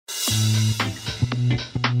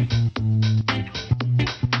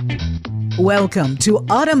Welcome to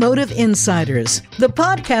Automotive Insiders, the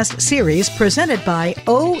podcast series presented by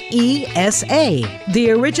OESA, the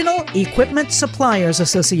Original Equipment Suppliers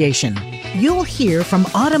Association. You'll hear from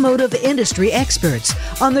automotive industry experts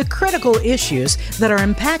on the critical issues that are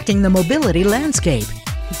impacting the mobility landscape.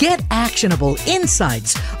 Get actionable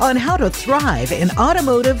insights on how to thrive in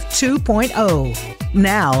Automotive 2.0.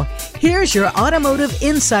 Now, here's your Automotive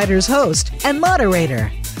Insiders host and moderator,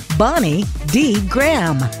 Bonnie D.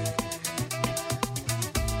 Graham.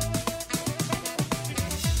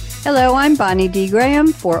 Hello, I'm Bonnie D.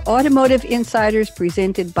 Graham for Automotive Insiders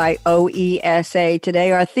presented by OESA.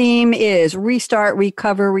 Today our theme is Restart,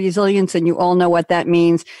 Recover, Resilience, and you all know what that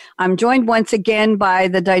means. I'm joined once again by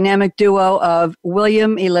the dynamic duo of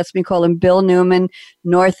William, he lets me call him Bill Newman,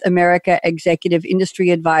 North America Executive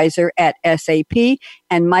Industry Advisor at SAP,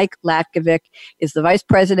 and Mike Latkovic is the Vice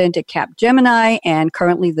President at Capgemini and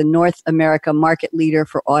currently the North America Market Leader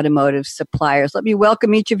for Automotive Suppliers. Let me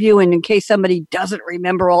welcome each of you, and in case somebody doesn't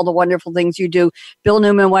remember all the wonderful things you do, Bill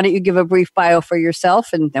Newman, why don't you give a brief bio for yourself,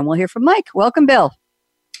 and then we'll hear from Mike. Welcome, Bill.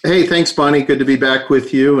 Hey, thanks, Bonnie. Good to be back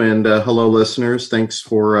with you, and hello, listeners. Thanks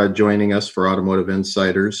for joining us for Automotive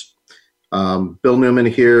Insiders. Bill Newman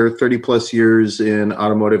here, 30-plus years in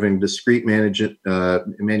automotive and discrete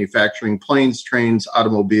manufacturing, planes, trains,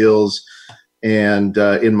 automobiles, and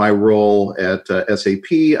in my role at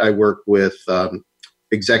SAP, I work with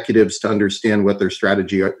executives to understand what their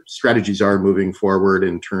strategies are moving forward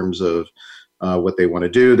in terms of what they want to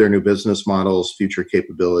do, their new business models, future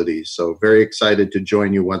capabilities. So very excited to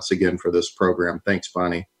join you once again for this program. Thanks,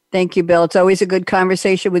 Bonnie. Thank you, Bill. It's always a good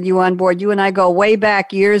conversation with you on board. You and I go way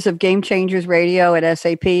back, years of Game Changers Radio at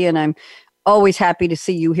SAP, and I'm always happy to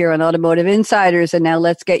see you here on Automotive Insiders. And now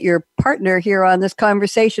let's get your partner here on this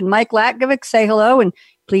conversation. Mike Latkovic, say hello, and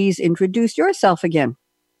please introduce yourself again.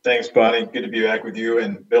 Thanks, Bonnie. Good to be back with you.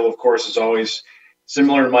 And Bill, of course, is always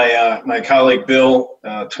similar to my colleague, Bill,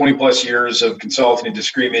 20-plus years of consulting in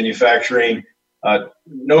discrete manufacturing.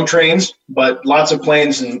 No trains, but lots of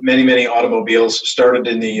planes and many, many automobiles. Started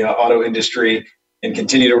in the auto industry and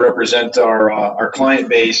continue to represent our client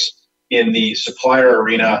base in the supplier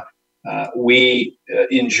arena. We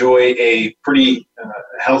enjoy a pretty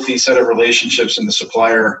healthy set of relationships in the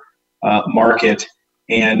supplier market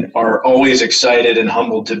and are always excited and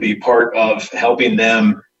humbled to be part of helping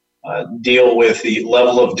them deal with the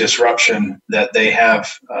level of disruption that they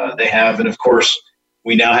have. And of course,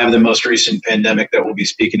 we now have the most recent pandemic that we'll be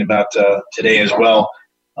speaking about today as well.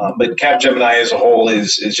 But Capgemini as a whole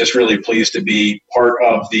is just really pleased to be part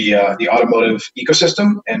of the automotive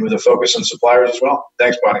ecosystem and with a focus on suppliers as well.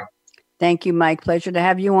 Thanks, Bonnie. Thank you, Mike. Pleasure to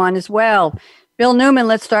have you on as well. Bill Newman,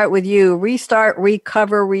 let's start with you. Restart,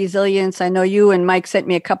 recover, resilience. I know you and Mike sent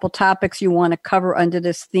me a couple topics you want to cover under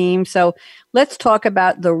this theme. So let's talk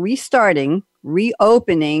about the restarting,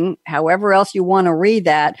 reopening, however else you want to read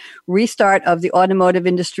that, restart of the automotive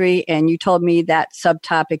industry. And you told me that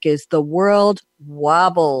subtopic is the world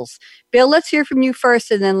wobbles. Bill, let's hear from you first,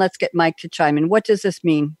 and then let's get Mike to chime in. What does this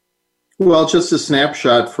mean? Well, just a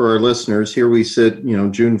snapshot for our listeners. Here we sit,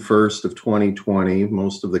 June 1st of 2020.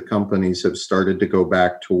 Most of the companies have started to go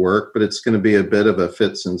back to work, but it's going to be a bit of a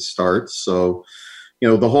fits and starts. So,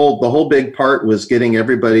 the whole big part was getting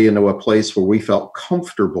everybody into a place where we felt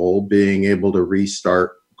comfortable being able to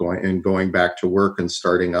restart going back to work and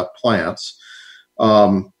starting up plants.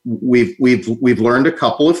 We've learned a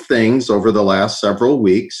couple of things over the last several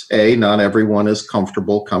weeks. Not everyone is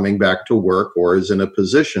comfortable coming back to work or is in a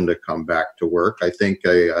position to come back to work. I think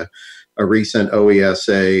a recent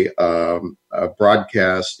OESA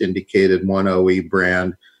broadcast indicated one OE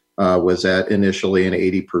brand was at initially an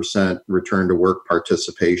 80% return to work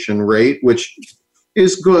participation rate, which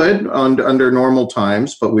is good under normal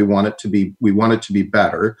times, but we want it to be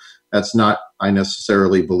better. That's not, I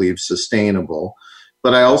necessarily believe, sustainable.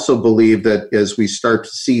 But I also believe that as we start to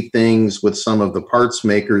see things with some of the parts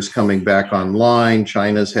makers coming back online,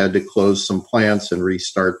 China's had to close some plants and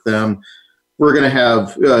restart them. We're going to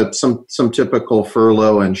have some typical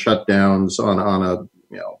furlough and shutdowns on a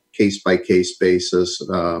case-by-case basis.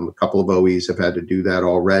 A couple of OEs have had to do that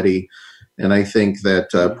already. And I think that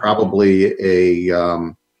probably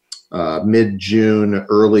a mid-June,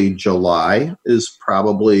 early July is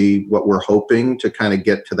probably what we're hoping to kind of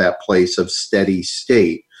get to that place of steady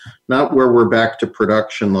state. Not where we're back to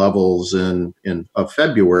production levels in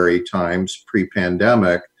February times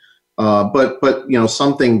pre-pandemic, but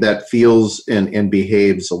something that feels and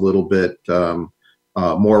behaves a little bit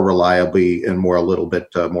more reliably and a little bit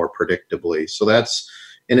more predictably. So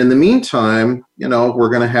and in the meantime, we're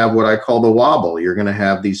going to have what I call the wobble. You're going to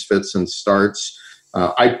have these fits and starts.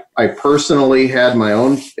 I personally had my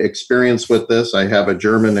own experience with this. I have a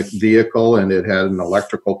German vehicle, and it had an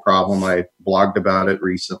electrical problem. I blogged about it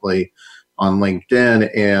recently on LinkedIn,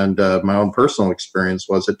 and my own personal experience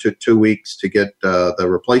was it took 2 weeks to get the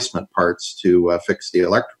replacement parts to fix the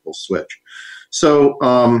electrical switch. So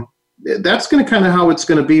that's going to kind of how it's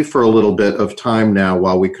going to be for a little bit of time now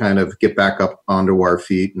while we kind of get back up onto our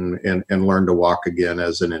feet and learn to walk again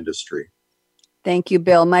as an industry. Thank you,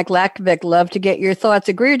 Bill. Mike Lakovic, love to get your thoughts.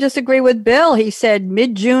 Agree or disagree with Bill? He said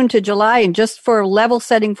mid-June to July. And just for level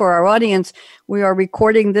setting for our audience, we are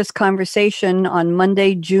recording this conversation on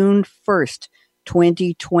Monday, June 1st,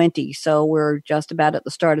 2020. So we're just about at the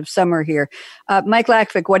start of summer here. Mike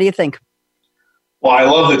Lakovic, what do you think? Well, I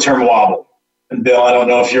love the term wobble. And Bill, I don't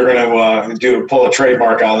know if you're going to pull a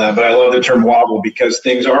trademark on that, but I love the term wobble because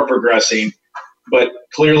things are progressing. But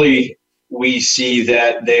clearly, we see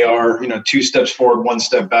that they are, 2 steps forward, 1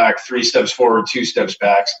 step back, 3 steps forward, 2 steps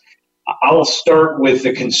back. I'll start with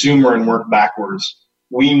the consumer and work backwards.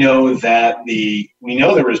 We know that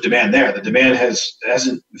there was demand there. The demand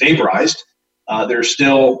hasn't vaporized. There are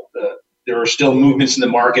still movements in the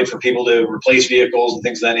market for people to replace vehicles and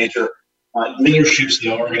things of that nature. Leaderships,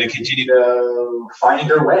 though, are going to continue to find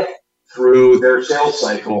their way through their sales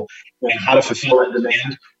cycle and how to fulfill that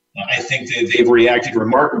demand. I think that they've reacted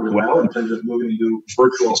remarkably well in terms of moving into a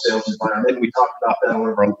virtual sales environment. We talked about that on one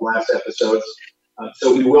of our last episodes.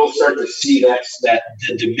 So we will start to see that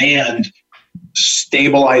the demand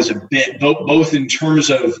stabilize a bit, both in terms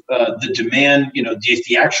of the demand,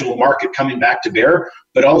 the actual market coming back to bear,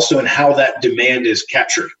 but also in how that demand is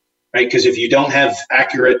captured, right? Because if you don't have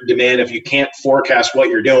accurate demand, if you can't forecast what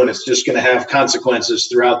you're doing, it's just going to have consequences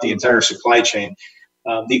throughout the entire supply chain.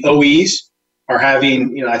 The OEs are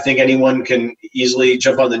having, I think anyone can easily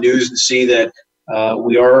jump on the news and see that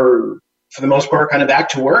we are, for the most part, kind of back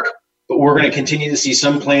to work. But we're going to continue to see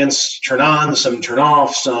some plants turn on, some turn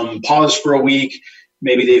off, some pause for a week.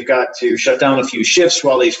 Maybe they've got to shut down a few shifts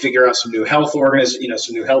while they figure out some new health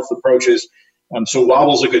some new health approaches. So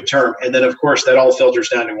wobble's a good term. And then, of course, that all filters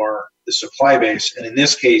down to the supply base. And in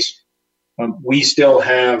this case, we still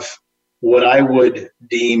have what I would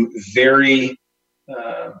deem very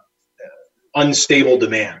unstable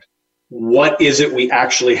demand. What is it we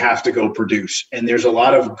actually have to go produce? And there's a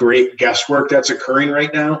lot of great guesswork that's occurring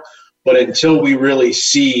right now. But until we really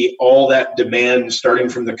see all that demand starting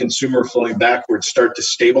from the consumer flowing backwards start to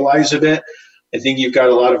stabilize a bit, I think you've got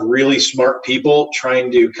a lot of really smart people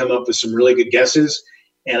trying to come up with some really good guesses.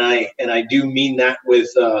 And I do mean that with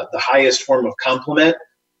the highest form of compliment,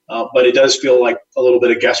 but it does feel like a little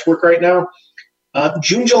bit of guesswork right now.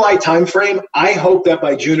 June, July timeframe, I hope that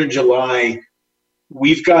by June and July,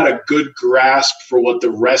 we've got a good grasp for what the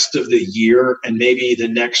rest of the year and maybe the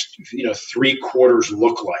next 3 quarters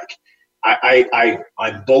look like.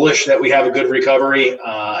 I'm bullish that we have a good recovery.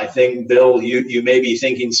 I think, Bill, you may be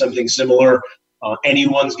thinking something similar.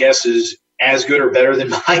 Anyone's guess is as good or better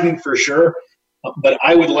than mine for sure. But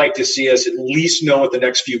I would like to see us at least know what the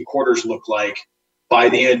next few quarters look like by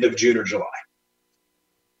the end of June or July.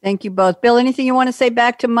 Thank you both. Bill, anything you want to say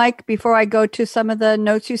back to Mike before I go to some of the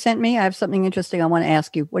notes you sent me? I have something interesting I want to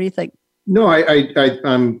ask you. What do you think? No,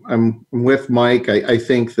 I'm with Mike. I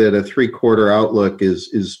think that a 3-quarter outlook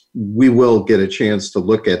is we will get a chance to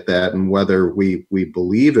look at that, and whether we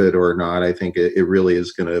believe it or not, I think it really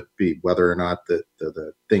is going to be whether or not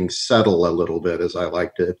the things settle a little bit, as I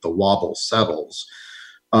like to, if the wobble settles.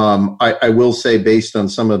 I will say, based on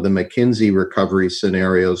some of the McKinsey recovery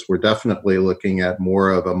scenarios, we're definitely looking at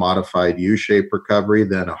more of a modified U-shaped recovery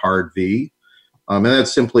than a hard V. And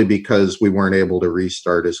that's simply because we weren't able to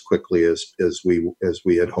restart as quickly as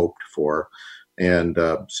we had hoped for. And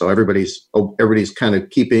so everybody's kind of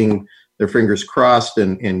keeping their fingers crossed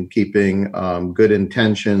and keeping good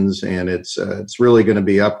intentions. And it's really going to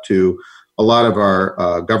be up to a lot of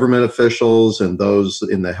our government officials and those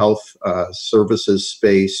in the health services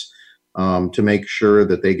space to make sure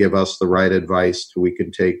that they give us the right advice we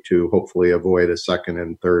can take to hopefully avoid a second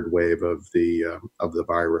and third wave of the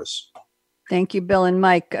virus. Thank you, Bill and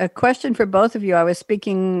Mike. A question for both of you. I was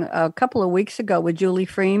speaking a couple of weeks ago with Julie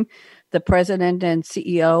Freem, the president and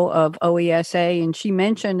CEO of OESA, and she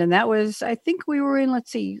mentioned, and that was, I think we were in,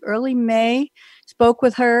 early May, spoke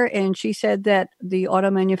with her, and she said that the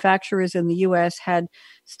auto manufacturers in the U.S. had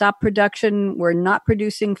stopped production, were not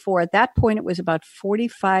producing for, at that point, it was about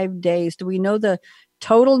 45 days. Do we know the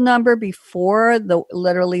total number before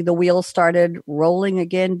literally the wheels started rolling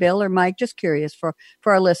again, Bill or Mike? Just curious for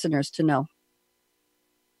our listeners to know.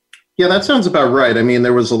 Yeah, that sounds about right. I mean,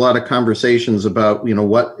 there was a lot of conversations about,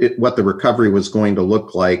 what the recovery was going to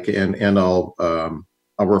look like, and I'll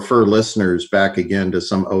refer listeners back again to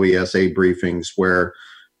some OESA briefings where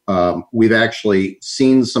we've actually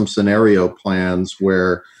seen some scenario plans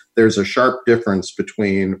where there's a sharp difference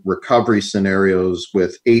between recovery scenarios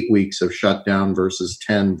with 8 weeks of shutdown versus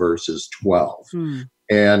 10 versus 12.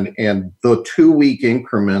 And the 2-week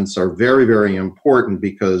increments are very, very important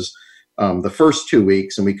because the first 2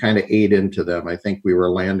 weeks, and we kind of ate into them, I think we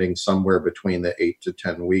were landing somewhere between the 8 to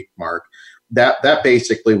 10 week mark. That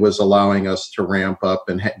basically was allowing us to ramp up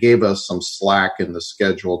and gave us some slack in the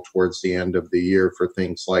schedule towards the end of the year for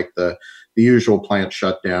things like the usual plant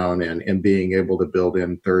shutdown and being able to build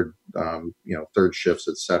in third shifts,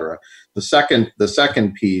 et cetera. The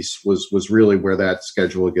second piece was really where that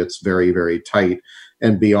schedule gets very, very tight.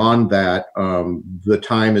 And beyond that, the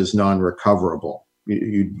time is non-recoverable.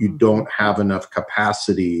 You don't have enough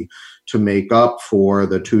capacity to make up for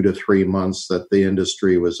the 2 to 3 months that the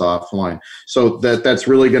industry was offline. So that's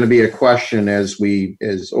really going to be a question as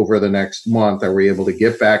over the next month. Are we able to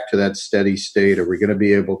get back to that steady state? Are we going to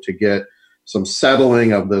be able to get some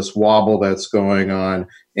settling of this wobble that's going on?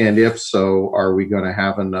 And if so, are we going to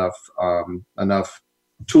have enough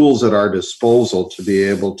tools at our disposal to be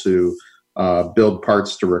able to build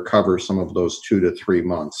parts to recover some of those 2 to 3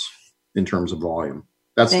 months in terms of volume?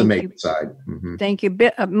 That's the make side. Mm-hmm. Thank you.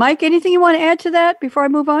 Mike, anything you want to add to that before I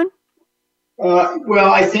move on?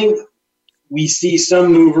 Well, I think we see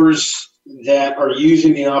some movers that are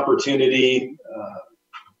using the opportunity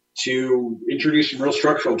to introduce some real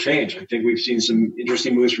structural change. I think we've seen some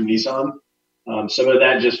interesting moves from Nissan. Some of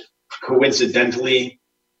that just coincidentally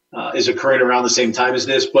is occurring around the same time as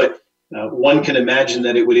this, but one can imagine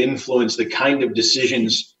that it would influence the kind of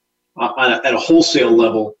decisions at a wholesale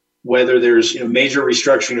level, whether there's major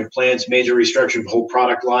restructuring of plants, major restructuring of whole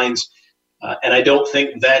product lines. And I don't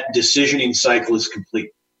think that decisioning cycle is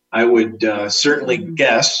complete. I would certainly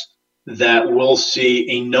guess that we'll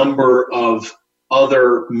see a number of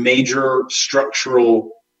other major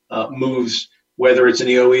structural moves, whether it's in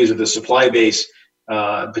the OEs or the supply base,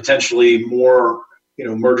 potentially more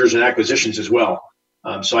mergers and acquisitions as well.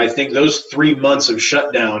 So I think those 3 months of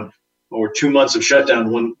shutdown or 2 months of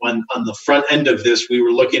shutdown, when on the front end of this, we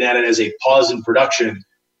were looking at it as a pause in production.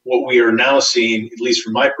 What we are now seeing, at least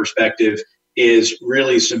from my perspective, is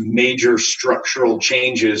really some major structural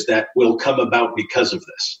changes that will come about because of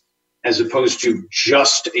this, as opposed to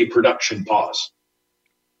just a production pause.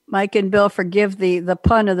 Mike and Bill, forgive the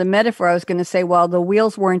pun or the metaphor. I was going to say, while the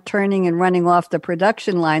wheels weren't turning and running off the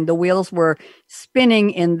production line, the wheels were spinning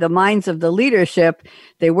in the minds of the leadership.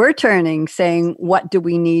 They were turning, saying, what do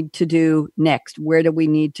we need to do next? Where do we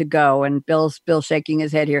need to go? And Bill's shaking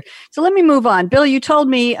his head here. So let me move on. Bill, you told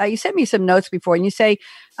me, you sent me some notes before, and you say,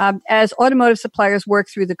 as automotive suppliers work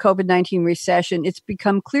through the COVID-19 recession, it's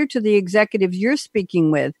become clear to the executives you're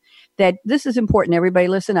speaking with that this is important. Everybody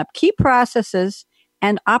listen up. Key processes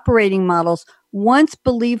and operating models, once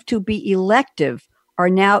believed to be elective, are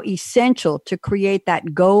now essential to create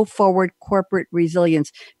that go-forward corporate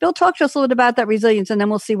resilience. Bill, talk to us a little bit about that resilience, and then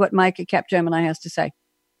we'll see what Mike at Capgemini has to say.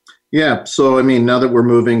 Yeah, so now that we're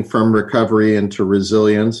moving from recovery into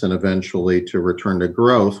resilience and eventually to return to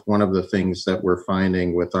growth, one of the things that we're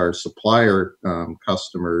finding with our supplier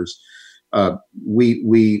customers,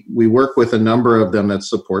 we work with a number of them that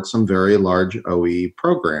support some very large OE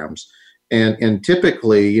programs. And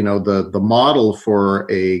typically, the model for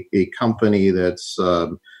a company that's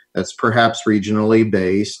perhaps regionally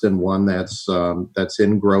based and one that's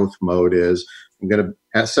in growth mode is, I'm going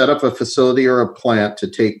to set up a facility or a plant to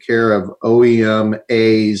take care of OEM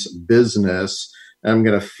A's business. And I'm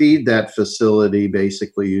going to feed that facility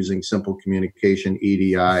basically using simple communication,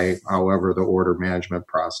 EDI, however the order management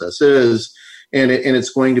process is, and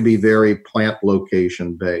it's going to be very plant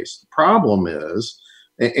location based. The problem is,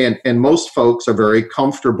 and most folks are very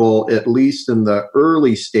comfortable, at least in the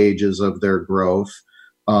early stages of their growth,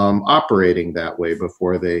 operating that way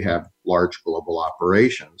before they have large global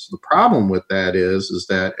operations. The problem with that is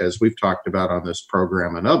that, as we've talked about on this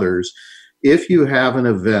program and others, if you have an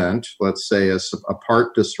event, let's say a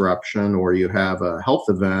part disruption, or you have a health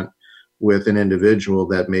event with an individual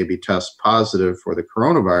that maybe tests positive for the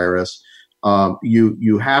coronavirus,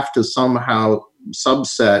 you have to somehow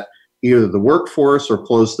subset either the workforce or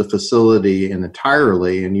close the facility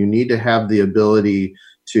entirely, and you need to have the ability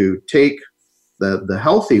to take the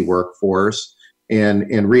healthy workforce and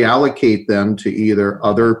reallocate them to either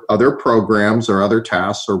other programs or other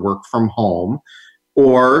tasks or work from home,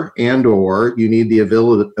 or you need the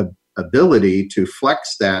ability to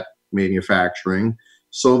flex that manufacturing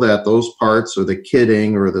so that those parts or the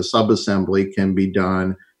kitting or the subassembly can be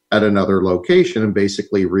done at another location and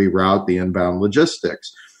basically reroute the inbound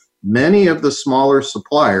logistics. many of the smaller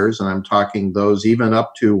suppliers, and I'm talking those even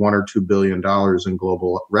up to $1 or $2 billion in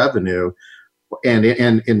global revenue, and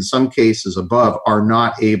in some cases above, are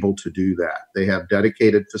not able to do that. They have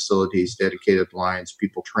dedicated facilities, dedicated lines,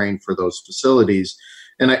 people trained for those facilities.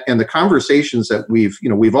 And the conversations that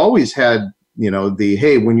we've always had,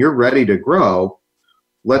 hey, when you're ready to grow,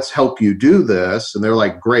 let's help you do this. And they're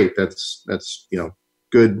like, great, that's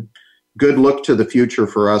good look to the future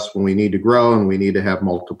for us when we need to grow and we need to have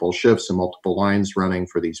multiple shifts and multiple lines running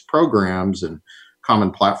for these programs and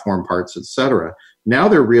common platform parts, et cetera. Now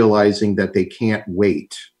they're realizing that they can't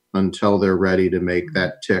wait until they're ready to make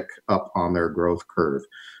that tick up on their growth curve.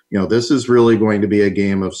 This is really going to be a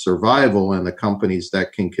game of survival, and the companies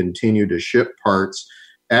that can continue to ship parts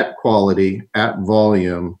at quality, at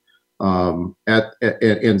volume, and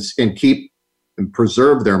keep and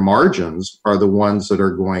preserve their margins are the ones that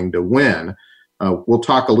are going to win. We'll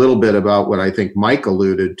talk a little bit about what I think Mike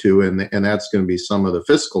alluded to, and that's going to be some of the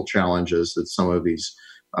fiscal challenges that some of these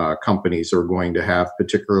companies are going to have,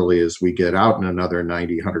 particularly as we get out in another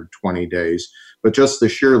 90, 120 days. But just the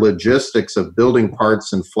sheer logistics of building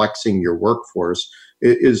parts and flexing your workforce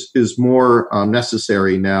is more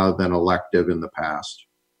necessary now than elective in the past.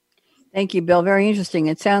 Thank you, Bill. Very interesting.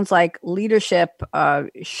 It sounds like leadership,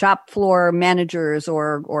 shop floor managers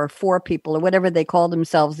or floor people or whatever they call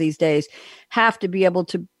themselves these days have to be able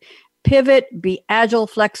to pivot, be agile,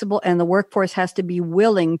 flexible, and the workforce has to be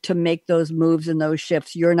willing to make those moves and those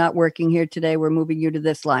shifts. You're not working here today. We're moving you to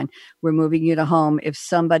this line. We're moving you to home. If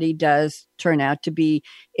somebody does turn out to be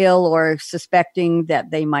ill or suspecting that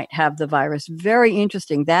they might have the virus. Very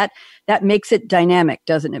interesting. That makes it dynamic,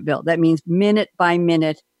 doesn't it, Bill? That means minute by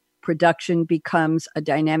minute, production becomes a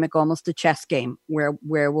dynamic, almost a chess game. Where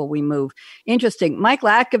will we move? Interesting. Mike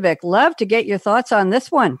Latkovic, love to get your thoughts on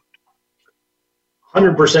this one.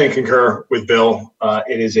 100% concur with Bill.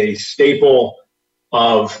 It is a staple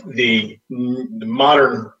of the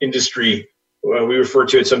modern industry. We refer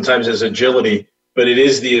to it sometimes as agility, but it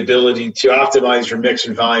is the ability to optimize your mix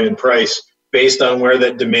and volume and price based on where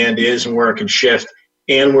that demand is and where it can shift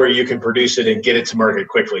and where you can produce it and get it to market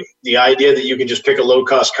quickly. The idea that you can just pick a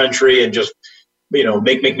low-cost country and just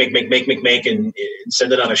make and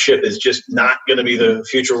send it on a ship is just not going to be the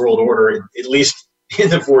future world order, at least in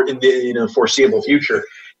the foreseeable future.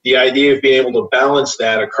 The idea of being able to balance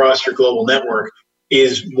that across your global network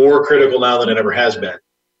is more critical now than it ever has been.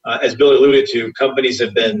 As Bill alluded to, companies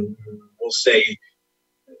have been, we'll say,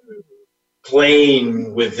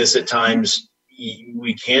 playing with this at times.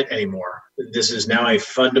 We can't anymore. This is now a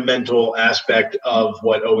fundamental aspect of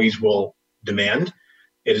what OEs will demand.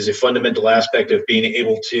 It is a fundamental aspect of being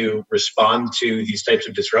able to respond to these types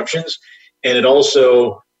of disruptions. And it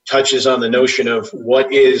also touches on the notion of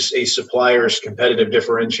what is a supplier's competitive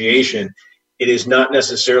differentiation. It is not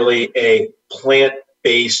necessarily a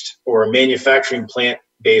plant-based or a manufacturing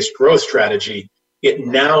plant-based growth strategy. It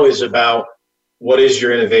now is about what is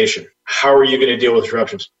your innovation? How are you going to deal with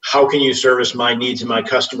disruptions? How can you service my needs and my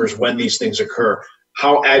customers when these things occur?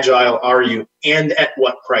 How agile are you and at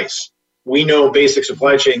what price? We know basic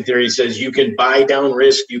supply chain theory says you can buy down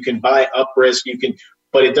risk, you can buy up risk,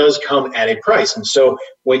 but it does come at a price. And so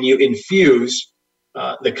when you infuse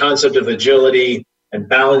the concept of agility and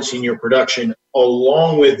balancing your production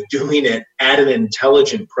along with doing it at an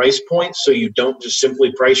intelligent price point, so you don't just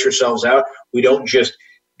simply price yourselves out, we don't just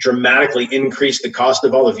dramatically increase the cost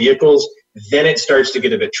of all the vehicles, then it starts to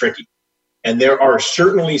get a bit tricky. And there are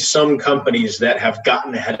certainly some companies that have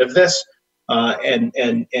gotten ahead of this, and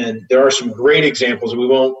there are some great examples. We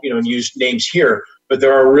won't use names here, but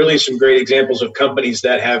there are really some great examples of companies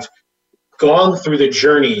that have gone through the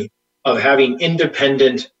journey of having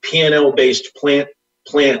independent P&L-based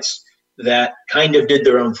plants that kind of did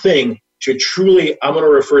their own thing to truly, I'm going to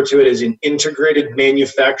refer to it as an integrated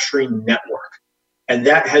manufacturing network. And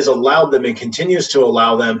that has allowed them and continues to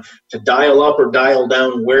allow them to dial up or dial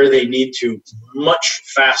down where they need to much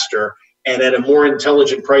faster and at a more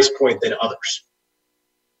intelligent price point than others.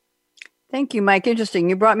 Thank you, Mike. Interesting.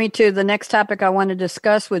 You brought me to the next topic I want to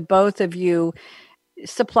discuss with both of you.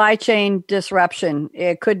 Supply chain disruption.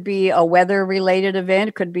 It could be a weather-related event.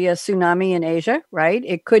 It could be a tsunami in Asia, right?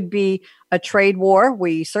 It could be a trade war.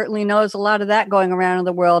 We certainly know there's a lot of that going around in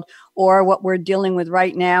the world, or what we're dealing with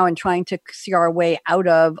right now and trying to see our way out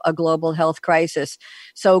of a global health crisis.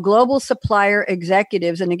 So global supplier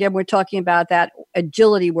executives, and again, we're talking about that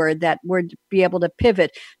agility word, that word to be able to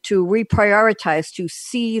pivot, to reprioritize, to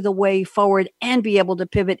see the way forward and be able to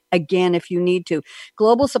pivot again if you need to.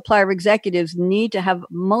 Global supplier executives need to have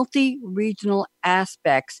multi-regional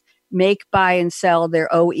aspects make, buy, and sell their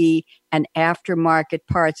OE and aftermarket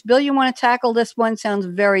parts. Bill, you want to tackle this one? Sounds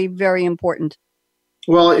very, very important.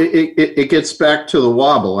 Well, it gets back to the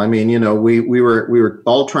wobble. I mean, we were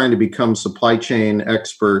all trying to become supply chain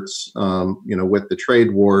experts, with the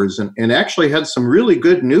trade wars, and actually had some really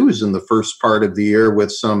good news in the first part of the year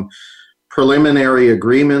with some preliminary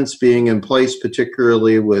agreements being in place,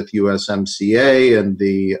 particularly with USMCA and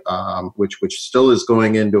the which still is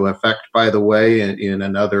going into effect, by the way, in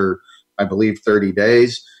another, I believe, 30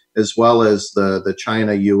 days, as well as the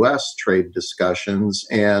China-U.S. trade discussions,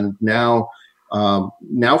 and now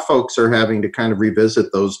folks are having to kind of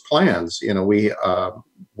revisit those plans.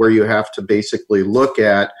 Where you have to basically look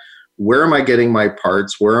at, where am I getting my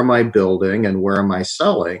parts, where am I building, and where am I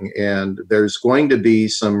selling? And there's going to be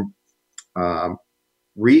some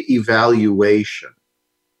reevaluation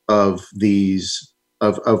of these,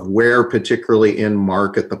 of where particularly in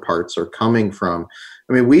market the parts are coming from.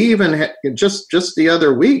 I mean, we even just the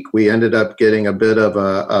other week, we ended up getting a bit of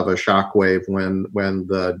a shockwave when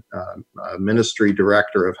the Ministry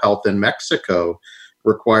Director of Health in Mexico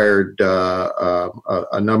required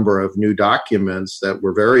a number of new documents that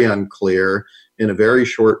were very unclear in a very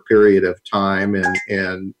short period of time,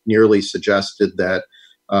 and nearly suggested that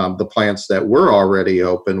the plants that were already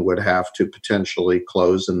open would have to potentially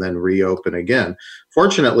close and then reopen again.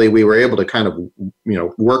 Fortunately, we were able to kind of,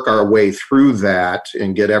 work our way through that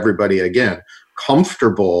and get everybody, again,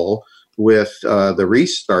 comfortable with the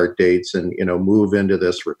restart dates and, move into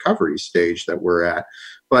this recovery stage that we're at.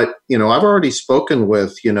 But, I've already spoken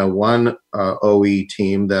with, one OE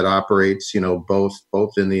team that operates,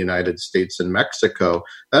 both in the United States and Mexico.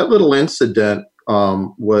 That little incident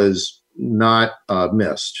was not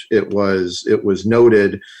missed. It was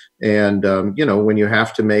noted. And, when you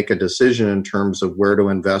have to make a decision in terms of where to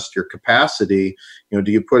invest your capacity,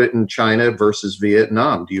 do you put it in China versus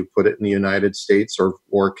Vietnam? Do you put it in the United States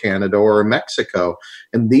or Canada or Mexico?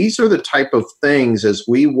 And these are the type of things, as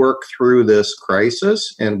we work through this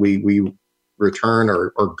crisis and we return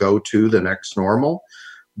or go to the next normal,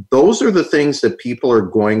 those are the things that people are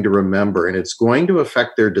going to remember, and it's going to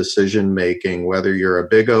affect their decision making, whether you're a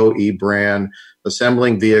big OE brand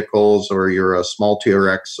assembling vehicles or you're a small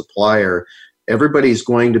TRX supplier. Everybody's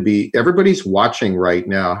watching right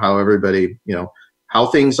now how everybody, how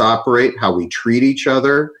things operate, how we treat each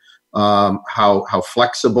other, how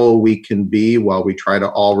flexible we can be while we try to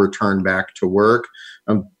all return back to work.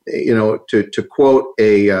 To quote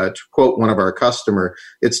one of our customer,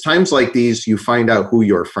 it's times like these you find out who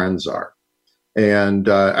your friends are. And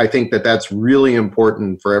I think that's really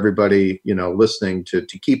important for everybody, listening to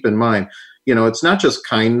keep in mind. It's not just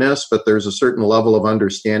kindness, but there's a certain level of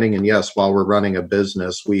understanding. And yes, while we're running a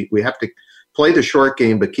business, we have to play the short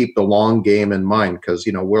game, but keep the long game in mind, because,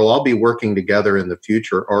 we'll all be working together in the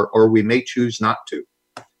future, or we may choose not to.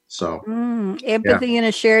 So empathy and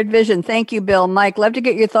a shared vision. Thank you, Bill. Mike, love to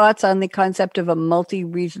get your thoughts on the concept of a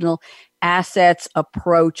multi-regional assets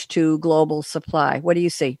approach to global supply. What do you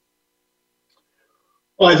see?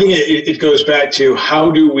 Well, I think it goes back to,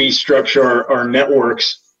 how do we structure our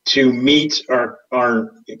networks to meet our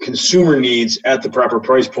consumer needs at the proper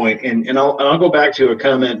price point? And I'll go back to a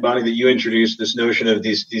comment, Bonnie, that you introduced, this notion of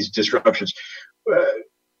these disruptions.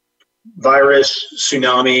 Virus,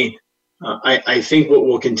 tsunami. I think what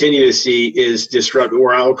we'll continue to see is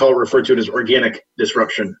or I'll refer to it as organic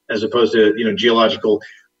disruption, as opposed to geological,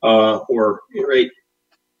 where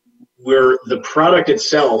the product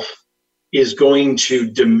itself is going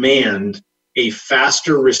to demand a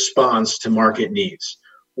faster response to market needs.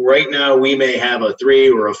 Right now, we may have a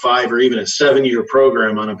 3 or a 5 or even a 7-year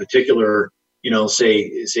program on a particular,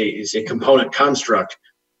 say component construct.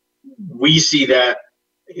 We see that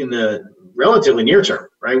in the relatively near term,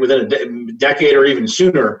 right? Within a decade or even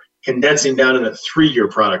sooner, condensing down into 3-year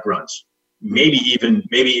product runs, maybe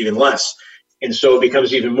even less. And so it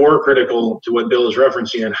becomes even more critical to what Bill is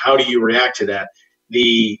referencing, and how do you react to that?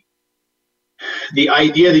 The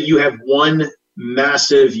idea that you have one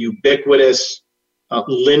massive, ubiquitous,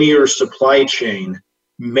 linear supply chain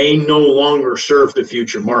may no longer serve the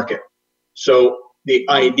future market. So the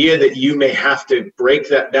idea that you may have to break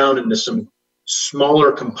that down into some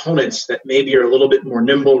smaller components that maybe are a little bit more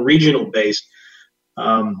nimble, regional based,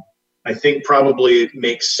 I think probably it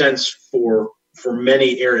makes sense for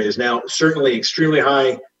many areas. Now, certainly extremely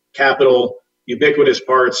high capital, ubiquitous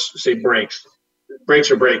parts, say brakes.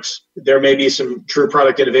 Brakes are brakes. There may be some true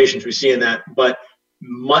product innovations we see in that, but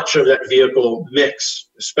much of that vehicle mix,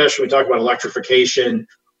 especially when we talk about electrification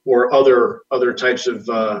or other types of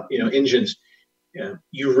engines,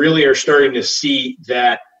 you really are starting to see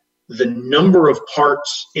that the number of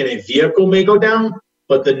parts in a vehicle may go down,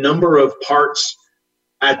 but the number of parts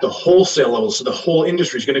at the wholesale level, so the whole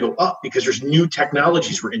industry is going to go up because there's new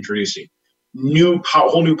technologies we're introducing,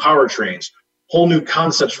 whole new powertrains, whole new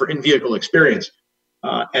concepts for in-vehicle experience.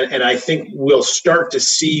 And I think we'll start to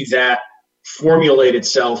see that formulate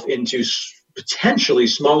itself into potentially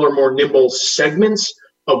smaller, more nimble segments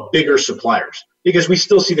of bigger suppliers, because we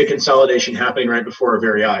still see the consolidation happening right before our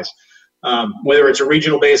very eyes. Whether it's a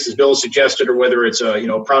regional based, as Bill suggested, or whether it's a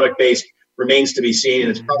product based, remains to be seen. And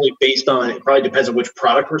it's probably it probably depends on which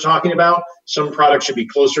product we're talking about. Some products should be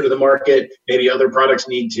closer to the market. Maybe other products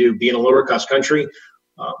need to be in a lower cost country.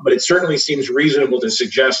 But it certainly seems reasonable to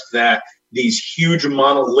suggest that these huge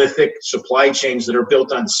monolithic supply chains that are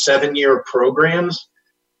built on 7-year programs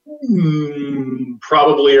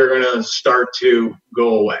probably are going to start to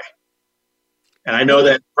go away. And I know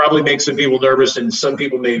that probably makes some people nervous, and some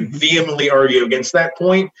people may vehemently argue against that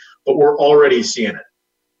point, but we're already seeing it.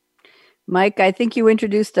 Mike, I think you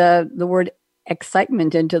introduced the word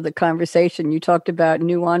excitement into the conversation. You talked about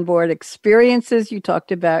new onboard experiences. You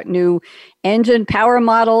talked about new engine power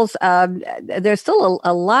models. There's still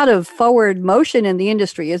a lot of forward motion in the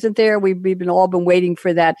industry, isn't there? We've all been waiting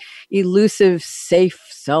for that elusive, safe,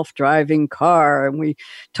 self-driving car. And we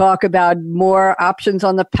talk about more options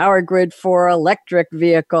on the power grid for electric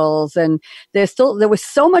vehicles. And there was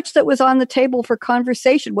so much that was on the table for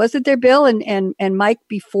conversation. Wasn't there, Bill and Mike,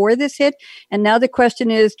 before this hit? And now the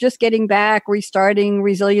question is just getting back, restarting,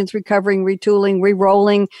 resilience, recovering, retooling,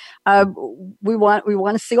 re-rolling. We want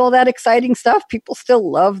to see all that exciting stuff. People still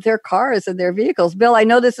love their cars and their vehicles. Bill, I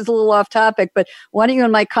know this is a little off topic, but why don't you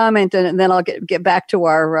and Mike comment, and then I'll get back to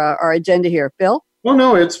our agenda here. Bill? Well,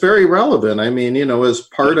 no, it's very relevant. I mean, as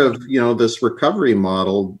part of, this recovery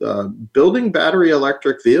model, building battery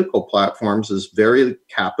electric vehicle platforms is very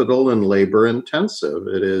capital and labor intensive.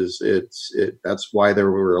 That's why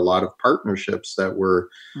there were a lot of partnerships that were,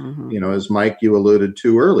 as Mike, you alluded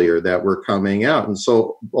to earlier, that were coming out. And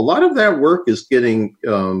so a lot of that work is getting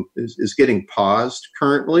paused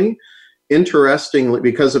currently. Interestingly,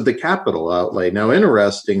 because of the capital outlay. Now,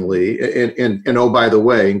 interestingly, and oh, by the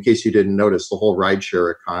way, in case you didn't notice, the whole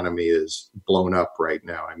rideshare economy is blown up right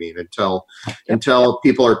now. I mean, until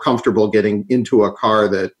people are comfortable getting into a car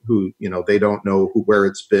they don't know where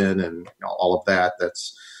it's been and all of that.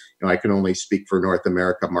 That's, I can only speak for North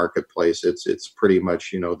America marketplace. It's pretty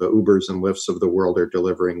much, the Ubers and Lyfts of the world are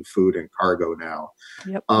delivering food and cargo now.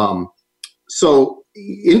 Yep. So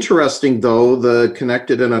interesting, though, the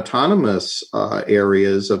connected and autonomous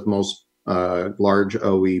areas of most large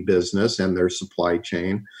OE business and their supply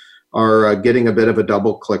chain are getting a bit of a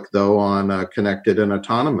double click, though, on connected and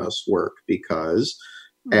autonomous work, because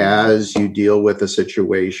as you deal with a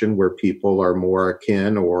situation where people are more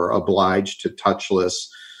akin or obliged to touchless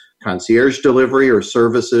concierge delivery or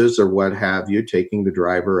services or what have you, taking the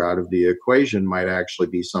driver out of the equation might actually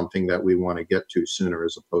be something that we want to get to sooner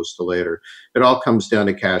as opposed to later. It all comes down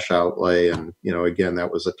to cash outlay. And, again,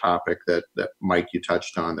 that was a topic that Mike, you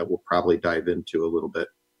touched on that we'll probably dive into a little bit.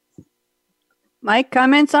 Mike,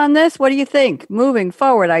 comments on this? What do you think? Moving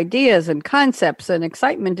forward, ideas and concepts and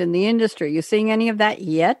excitement in the industry. You seeing any of that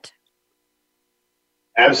yet?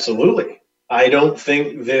 Absolutely. I don't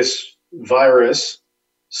think this virus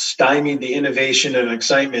stymied the innovation and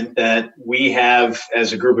excitement that we have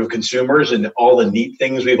as a group of consumers and all the neat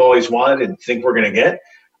things we've always wanted and think we're going to get.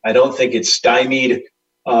 I don't think it stymied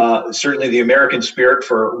certainly the American spirit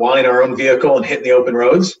for wanting our own vehicle and hitting the open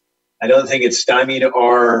roads. I don't think it stymied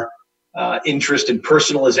our interest in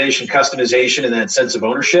personalization, customization, and that sense of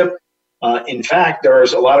ownership. In fact,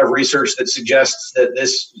 there's a lot of research that suggests that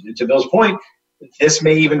this, to Bill's point, this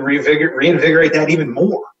may even reinvigorate that even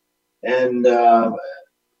more. And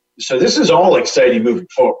so this is all exciting moving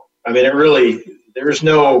forward. I mean, there's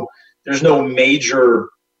no major,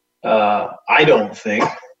 I don't think,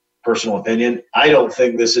 personal opinion, I don't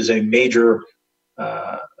think this is a major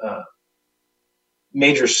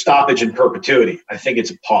stoppage in perpetuity. I think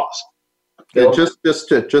it's a pause. Yeah, just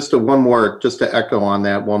to echo on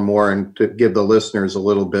that one more, and to give the listeners a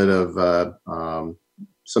little bit of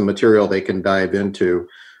some material they can dive into.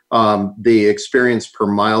 The Experience Per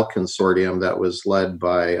Mile Consortium that was led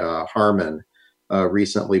by Harman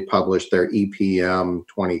recently published their EPM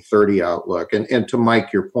 2030 outlook. And to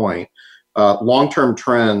Mike, your point, long-term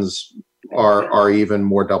trends are even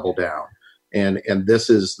more double down. And this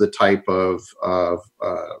is the type of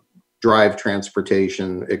drive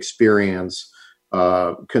transportation experience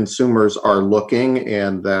consumers are looking,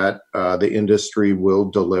 and that the industry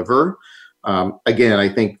will deliver. Again, I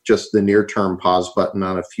think just the near-term pause button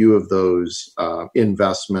on a few of those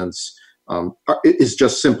investments is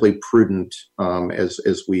just simply prudent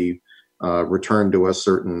as we return to a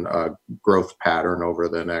certain growth pattern over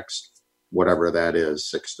the next, whatever that is,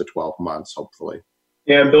 6 to 12 months, hopefully.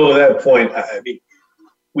 Yeah, and Bill, to that point, I mean,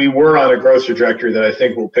 we were on a growth trajectory that I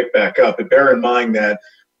think will pick back up. But bear in mind that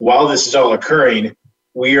while this is all occurring,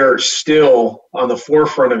 we are still on the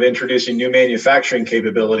forefront of introducing new manufacturing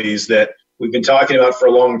capabilities that we've been talking about for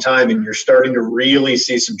a long time, and you're starting to really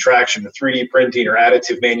see some traction with 3D printing or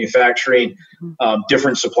additive manufacturing,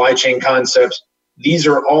 different supply chain concepts. These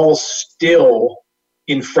are all still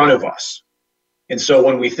in front of us. And so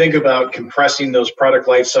when we think about compressing those product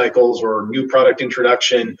life cycles or new product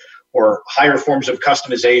introduction or higher forms of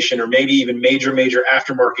customization or maybe even major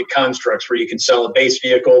aftermarket constructs where you can sell a base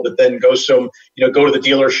vehicle but then go to the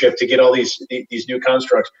dealership to get all these new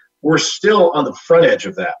constructs, we're still on the front edge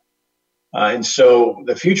of that. And so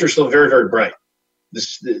the future is still very, very bright.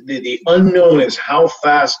 The unknown is how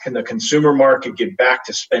fast can the consumer market get back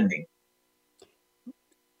to spending?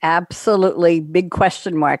 Absolutely. Big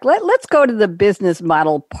question mark. Let's go to the business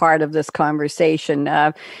model part of this conversation.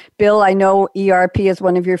 Bill, I know ERP is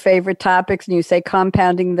one of your favorite topics, and you say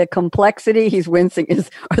compounding the complexity. He's wincing.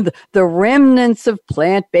 Are the remnants of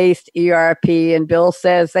plant-based ERP. And Bill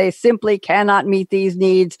says they simply cannot meet these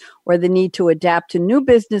needs or the need to adapt to new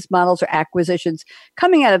business models or acquisitions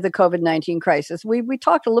coming out of the COVID-19 crisis. We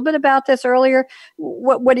talked a little bit about this earlier.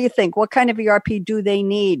 What do you think? What kind of ERP do they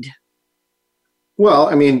need? Well,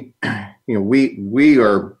 I mean, we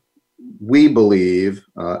believe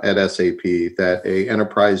at SAP that a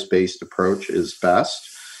enterprise-based approach is best.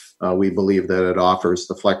 We believe that it offers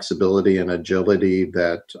the flexibility and agility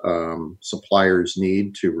that suppliers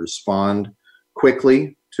need to respond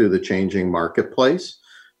quickly to the changing marketplace.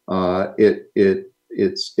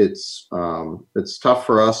 It's tough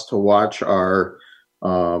for us to watch our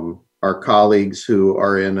colleagues who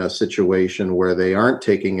are in a situation where they aren't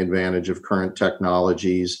taking advantage of current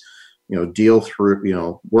technologies,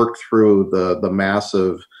 work through the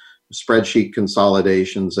massive spreadsheet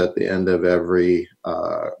consolidations at the end of every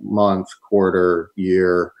month, quarter,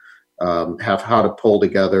 year, have how to pull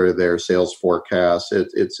together their sales forecasts.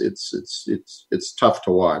 It's tough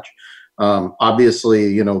to watch.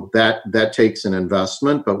 Obviously, that takes an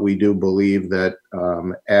investment, but we do believe that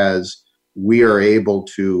as we are able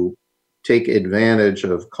to take advantage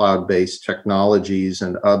of cloud-based technologies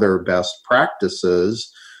and other best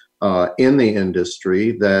practices in the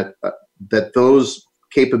industry, that those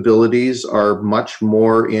capabilities are much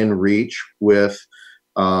more in reach with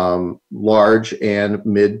large and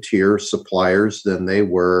mid-tier suppliers than they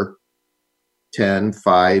were 10,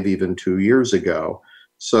 5, even 2 years ago.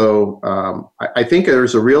 So I think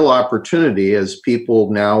there's a real opportunity as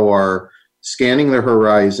people now are scanning the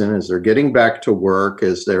horizon, as they're getting back to work,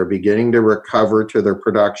 as they're beginning to recover to their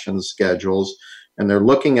production schedules, and they're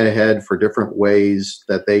looking ahead for different ways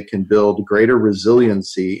that they can build greater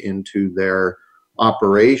resiliency into their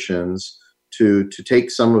operations to take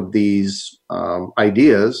some of these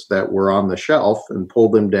ideas that were on the shelf and pull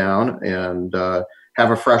them down and have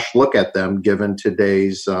a fresh look at them given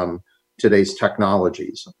today's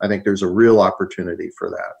technologies. I think there's a real opportunity for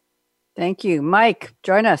that. Thank you. Mike,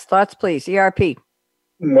 join us. Thoughts, please. ERP.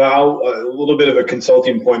 Well, a little bit of a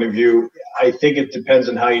consulting point of view. I think it depends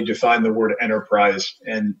on how you define the word enterprise.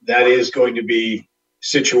 And that is going to be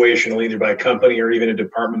situational, either by a company or even a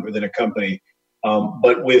department within a company.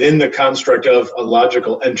 But within the construct of a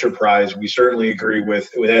logical enterprise, we certainly agree with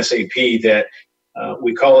SAP that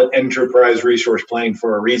we call it enterprise resource planning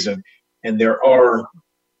for a reason. And there are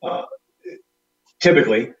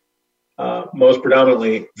typically, most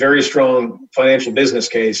predominantly, very strong financial business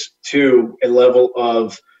case to a level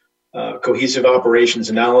of cohesive operations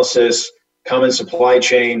analysis, common supply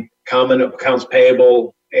chain, common accounts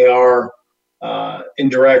payable, AR,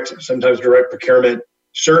 indirect, sometimes direct procurement.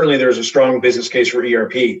 Certainly, there's a strong business case for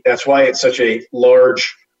ERP. That's why it's such a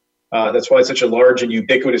large. And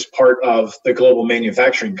ubiquitous part of the global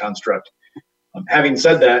manufacturing construct. Having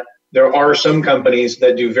said that, there are some companies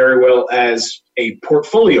that do very well as a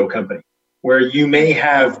portfolio company, where you may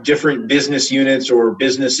have different business units or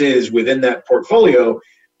businesses within that portfolio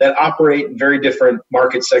that operate in very different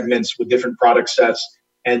market segments with different product sets.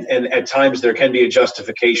 And at times there can be a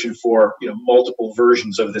justification for multiple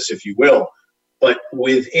versions of this, if you will. But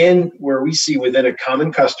within a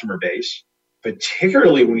common customer base,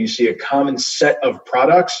 particularly when you see a common set of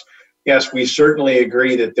products, yes, we certainly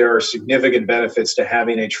agree that there are significant benefits to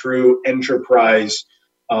having a true enterprise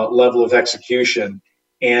level of execution.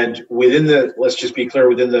 And let's just be clear,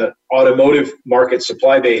 within the automotive market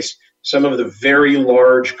supply base, some of the very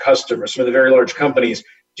large customers, some of the very large companies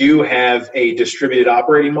do have a distributed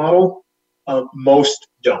operating model. Most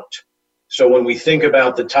don't. So when we think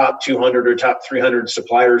about the top 200 or top 300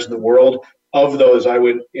 suppliers in the world, of those, I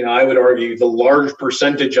would argue the large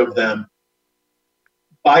percentage of them,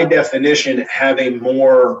 by definition, have a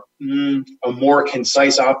more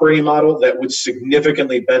concise operating model that would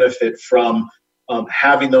significantly benefit from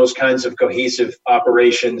having those kinds of cohesive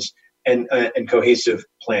operations and cohesive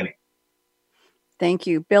planning. Thank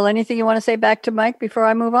you, Bill. Anything you want to say back to Mike before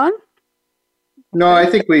I move on? No, I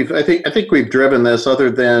think we've driven this.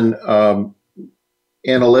 Other than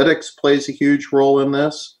analytics plays a huge role in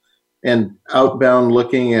this, and outbound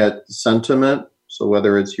looking at sentiment. So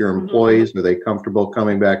whether it's your employees, are they comfortable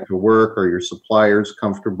coming back to work, or your suppliers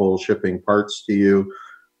comfortable shipping parts to you?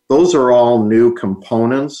 Those are all new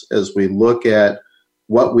components as we look at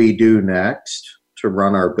what we do next to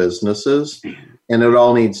run our businesses, and it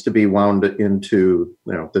all needs to be wound into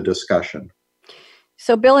the discussion.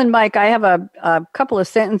 So Bill and Mike, I have a couple of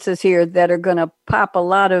sentences here that are going to pop a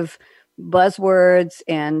lot of buzzwords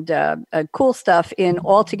and cool stuff in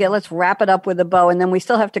all together. Let's wrap it up with a bow, and then we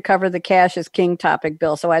still have to cover the cash is king topic,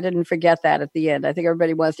 Bill. So I didn't forget that at the end. I think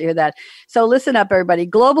everybody wants to hear that. So listen up, everybody.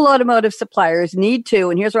 Global automotive suppliers need to,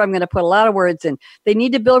 and here's where I'm going to put a lot of words in. They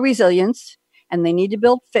need to build resilience, and they need to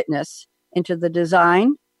build fitness into the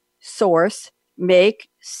design, source, make,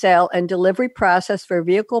 sell, and delivery process for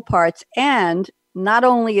vehicle parts. And not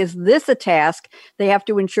only is this a task, they have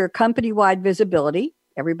to ensure company-wide visibility.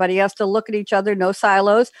 Everybody has to look at each other, no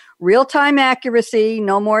silos, real-time accuracy,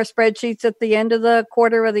 no more spreadsheets at the end of the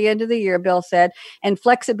quarter or the end of the year, Bill said, and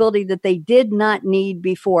flexibility that they did not need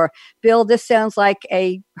before. Bill, this sounds like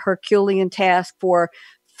a Herculean task for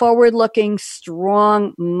forward-looking,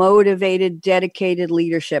 strong, motivated, dedicated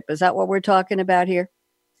leadership. Is that what we're talking about here?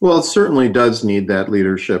 Well, it certainly does need that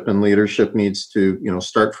leadership, and leadership needs to,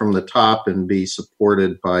 start from the top and be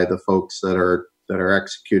supported by the folks that are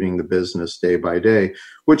executing the business day by day,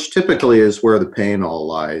 which typically is where the pain all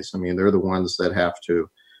lies. I mean, they're the ones that have to,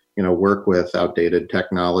 work with outdated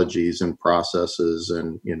technologies and processes,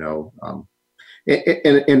 and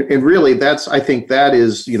and really, that's, I think that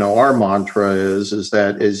is, our mantra is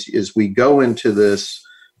that as we go into this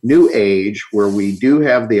new age where we do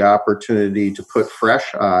have the opportunity to put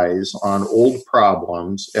fresh eyes on old